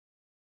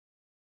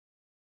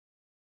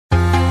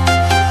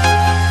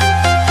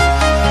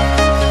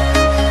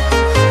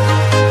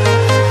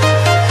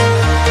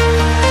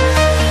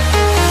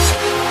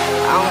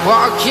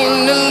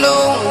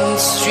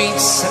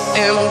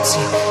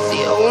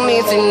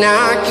thing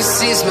I can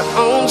see is my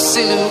own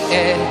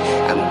silhouette.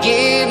 I'm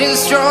getting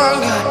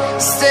stronger,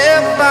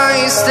 step by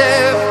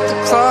step. The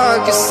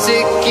clock is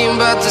ticking,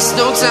 but there's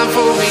no time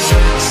for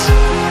regrets.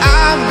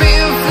 I've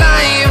been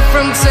flying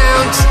from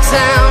town to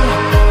town,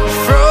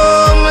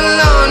 from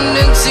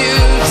London to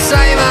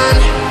Taiwan.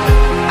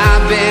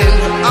 I've been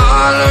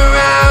all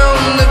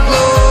around the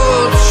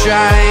globe,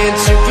 trying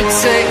to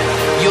protect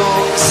your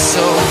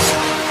soul.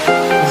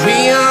 We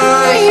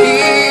are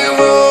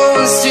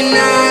heroes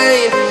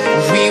tonight.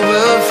 We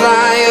will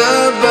fly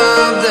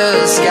above the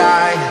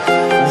sky.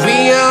 We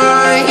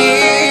are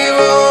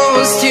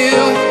heroes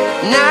tonight.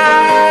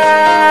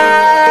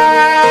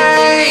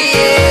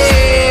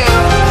 Yeah.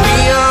 We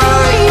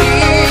are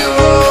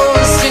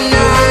heroes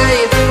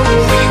tonight.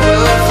 We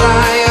will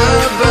fly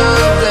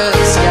above the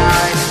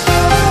sky.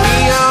 We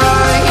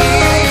are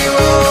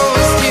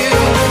heroes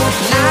tonight.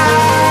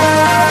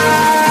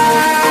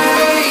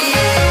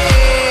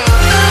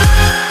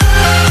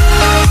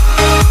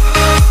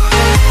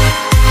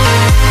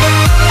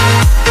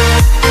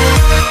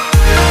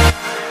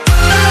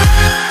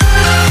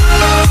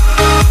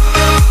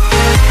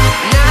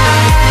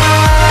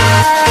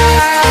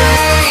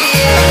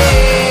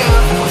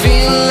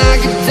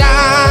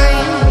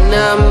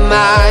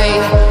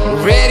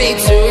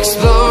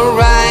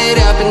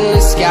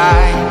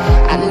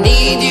 I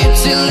need you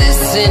to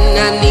listen,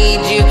 I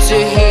need you to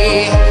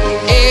hear,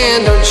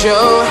 and don't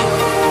show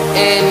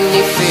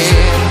any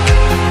fear.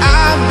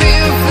 I've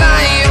been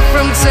flying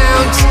from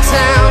town to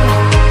town,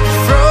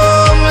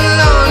 from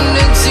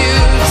London to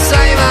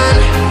Taiwan.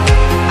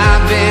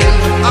 I've been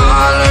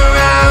all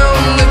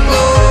around the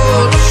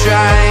globe,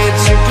 trying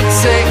to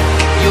protect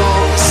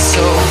your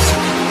soul.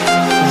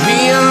 We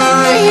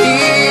are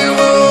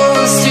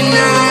heroes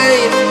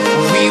tonight.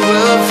 We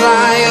will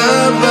fly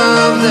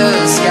above the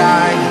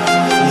sky.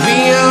 We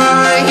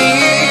are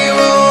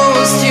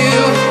heroes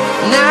tonight.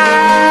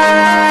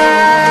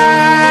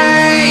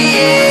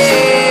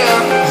 Yeah.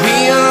 We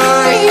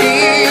are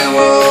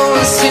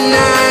heroes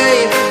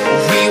tonight.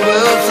 We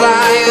will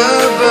fly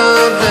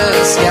above the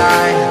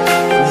sky.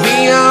 We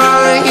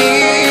are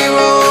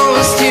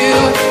heroes tonight.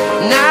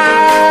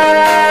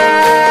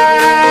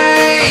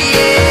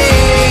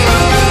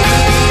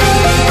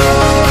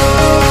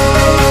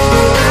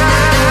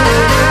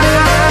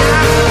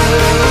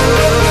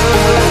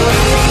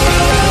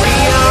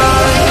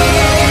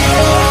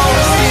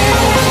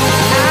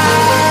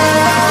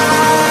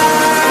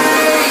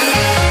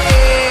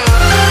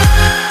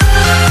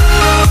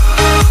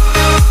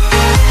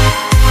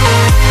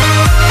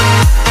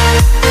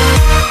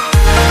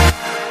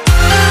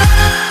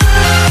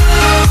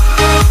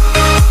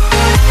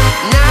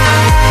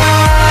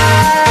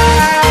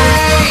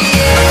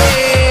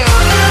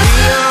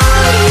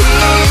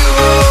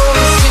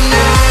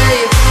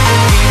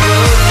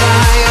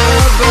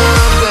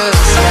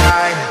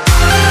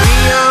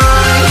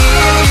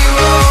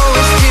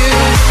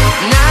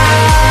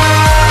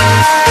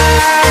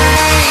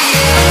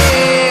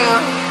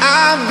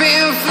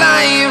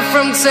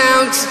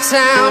 Town to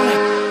town,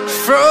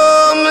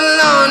 from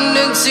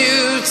London to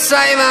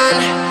Taiwan.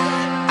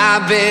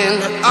 I've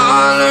been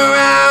all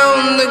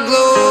around the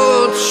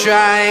globe,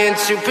 trying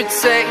to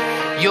protect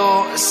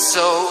your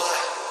soul.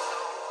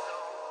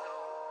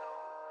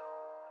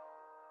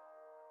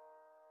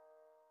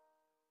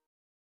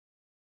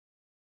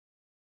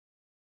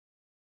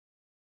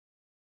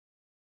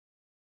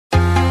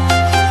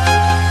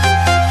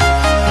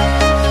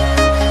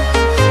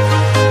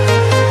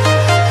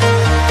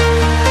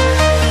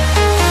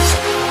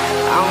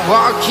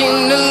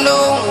 Walking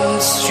alone,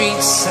 the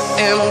streets are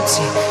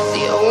empty.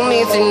 The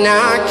only thing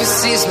I can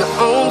see is my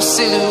own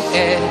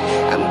silhouette.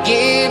 I'm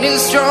getting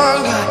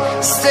stronger,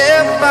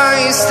 step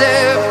by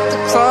step. The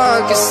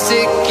clock is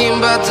ticking,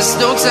 but there's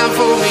no time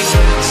for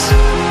regrets.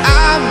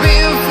 I've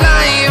been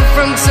flying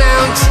from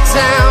town to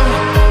town,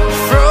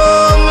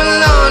 from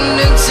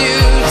London to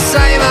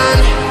Taiwan.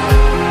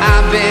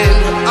 I've been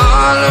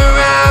all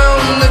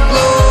around the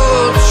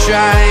globe,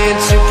 trying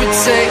to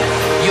protect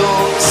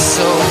your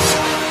soul.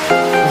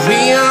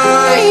 We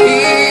are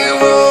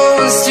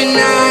heroes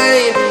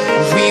tonight.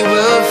 We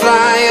will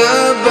fly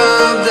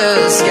above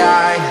the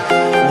sky.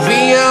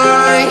 We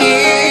are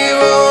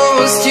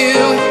heroes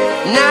tonight.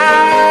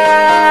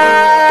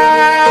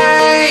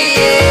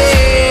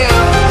 Yeah.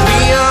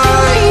 We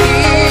are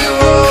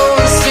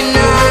heroes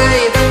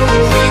tonight.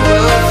 We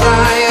will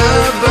fly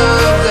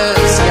above the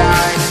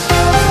sky.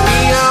 We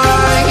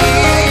are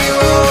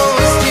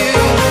heroes tonight.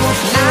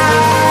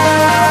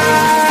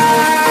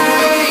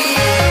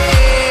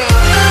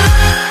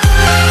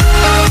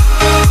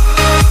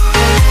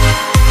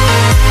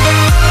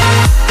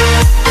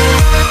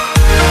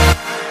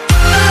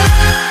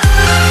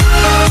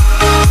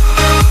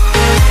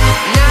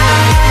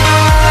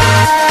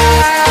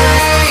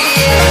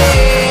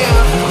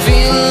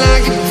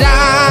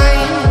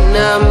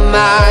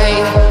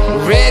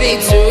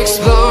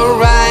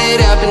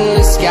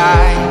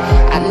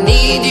 I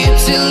need you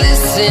to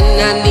listen.